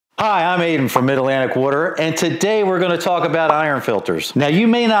Hi, I'm Aiden from Mid-Atlantic Water, and today we're going to talk about iron filters. Now, you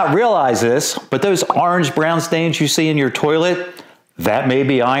may not realize this, but those orange-brown stains you see in your toilet, that may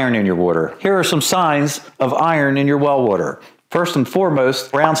be iron in your water. Here are some signs of iron in your well water. First and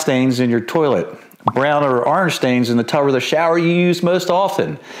foremost, brown stains in your toilet. Brown or orange stains in the tub or the shower you use most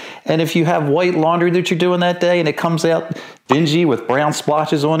often. And if you have white laundry that you're doing that day and it comes out dingy with brown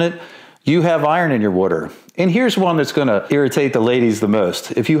splotches on it, you have iron in your water. And here's one that's going to irritate the ladies the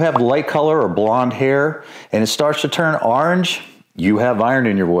most. If you have light color or blonde hair and it starts to turn orange, you have iron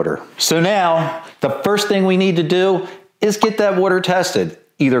in your water. So now, the first thing we need to do is get that water tested.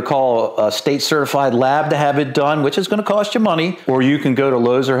 Either call a state certified lab to have it done, which is going to cost you money, or you can go to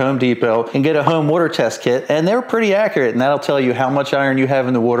Lowe's or Home Depot and get a home water test kit, and they're pretty accurate, and that'll tell you how much iron you have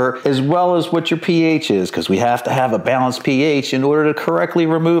in the water, as well as what your pH is, because we have to have a balanced pH in order to correctly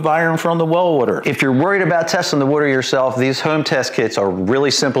remove iron from the well water. If you're worried about testing the water yourself, these home test kits are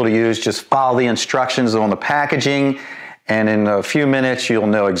really simple to use. Just follow the instructions on the packaging, and in a few minutes, you'll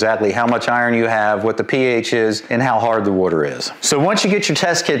know exactly how much iron you have, what the pH is, and how hard the water is. So once you get your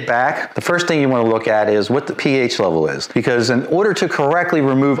test kit back, the first thing you want to look at is what the pH level is. Because in order to correctly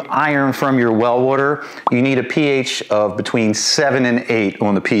remove iron from your well water, you need a pH of between 7 and 8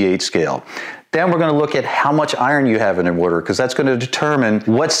 on the pH scale. Then we're going to look at how much iron you have in your water, because that's going to determine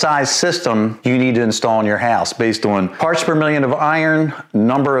what size system you need to install in your house based on parts per million of iron,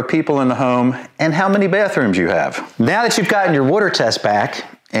 number of people in the home, and how many bathrooms you have. Now that you've gotten your water test back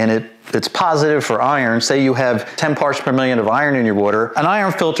and it's positive for iron, say you have 10 parts per million of iron in your water, an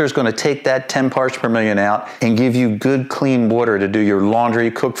iron filter is going to take that 10 parts per million out and give you good clean water to do your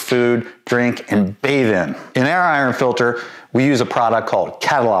laundry, cook food, drink, and bathe in. In our iron filter, we use a product called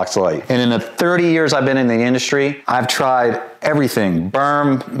Katalox Light. And in the 30 years I've been in the industry, I've tried everything: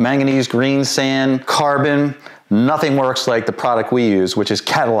 berm, manganese, green sand, carbon. Nothing works like the product we use, which is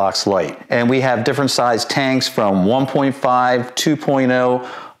Katalox Light. And we have different size tanks from 1.5, 2.0,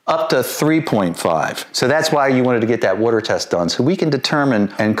 up to 3.5. So that's why you wanted to get that water test done, so we can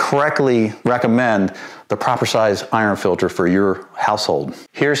determine and correctly recommend the proper size iron filter for your household.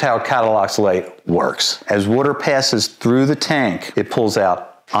 Here's how Katalox Light works. As water passes through the tank, it pulls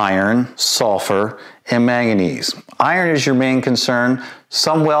out iron, sulfur, and manganese. Iron is your main concern.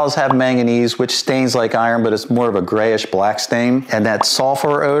 Some wells have manganese, which stains like iron, but it's more of a grayish black stain. And that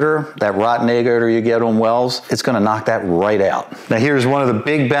sulfur odor, that rotten egg odor you get on wells, it's gonna knock that right out. Now here's one of the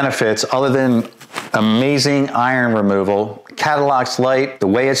big benefits, other than amazing iron removal. Katalox Light, the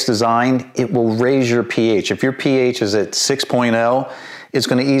way it's designed, it will raise your pH. If your pH is at 6.0, it's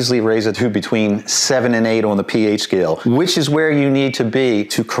going to easily raise it to between 7 and 8 on the pH scale, which is where you need to be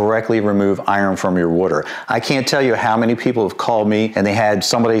to correctly remove iron from your water. I can't tell you how many people have called me and they had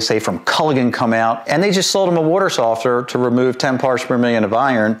somebody, say, from Culligan come out, and they just sold them a water softener to remove 10 parts per million of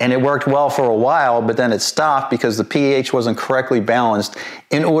iron, and it worked well for a while, but then it stopped because the pH wasn't correctly balanced.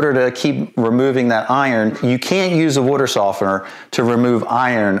 In order to keep removing that iron, you can't use a water softener to remove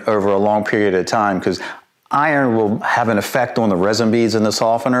iron over a long period of time, because iron will have an effect on the resin beads in the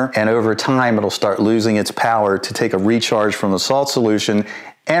softener, and over time it'll start losing its power to take a recharge from the salt solution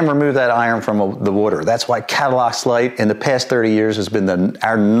and remove that iron from the water. That's why Katalox Light in the past 30 years has been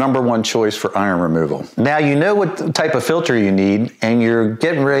our #1 choice for iron removal. Now you know what type of filter you need, and you're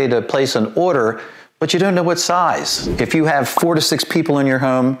getting ready to place an order, but you don't know what size. If you have 4 to 6 people in your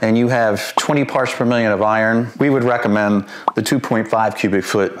home and you have 20 parts per million of iron, we would recommend the 2.5 cubic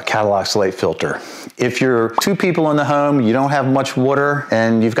foot Katalox Light filter. If you're 2 people in the home, you don't have much water,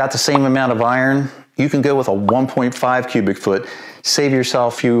 and you've got the same amount of iron, you can go with a 1.5 cubic foot, save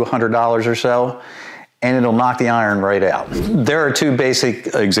yourself a few $100s or so, and it'll knock the iron right out. There are 2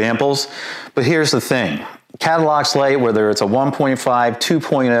 basic examples, but here's the thing. Katalox Light, whether it's a 1.5,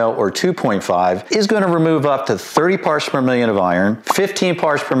 2.0, or 2.5, is going to remove up to 30 parts per million of iron, 15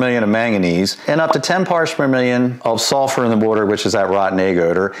 parts per million of manganese, and up to 10 parts per million of sulfur in the water, which is that rotten egg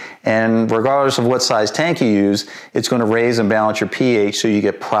odor. And regardless of what size tank you use, it's going to raise and balance your pH so you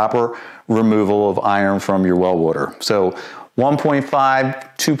get proper removal of iron from your well water. So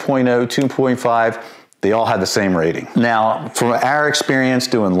 1.5, 2.0, 2.5, they all had the same rating. Now, from our experience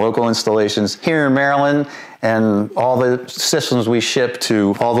doing local installations here in Maryland and all the systems we ship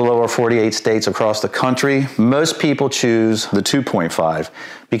to all the lower 48 states across the country, most people choose the 2.5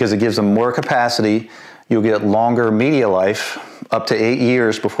 because it gives them more capacity. You'll get longer media life, up to 8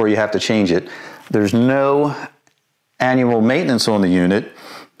 years before you have to change it. There's no annual maintenance on the unit.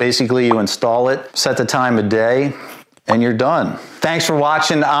 Basically, you install it, set the time of day, and you're done. Thanks for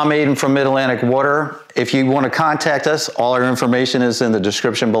watching. I'm Aiden from Mid-Atlantic Water. If you want to contact us, all our information is in the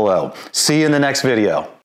description below. See you in the next video.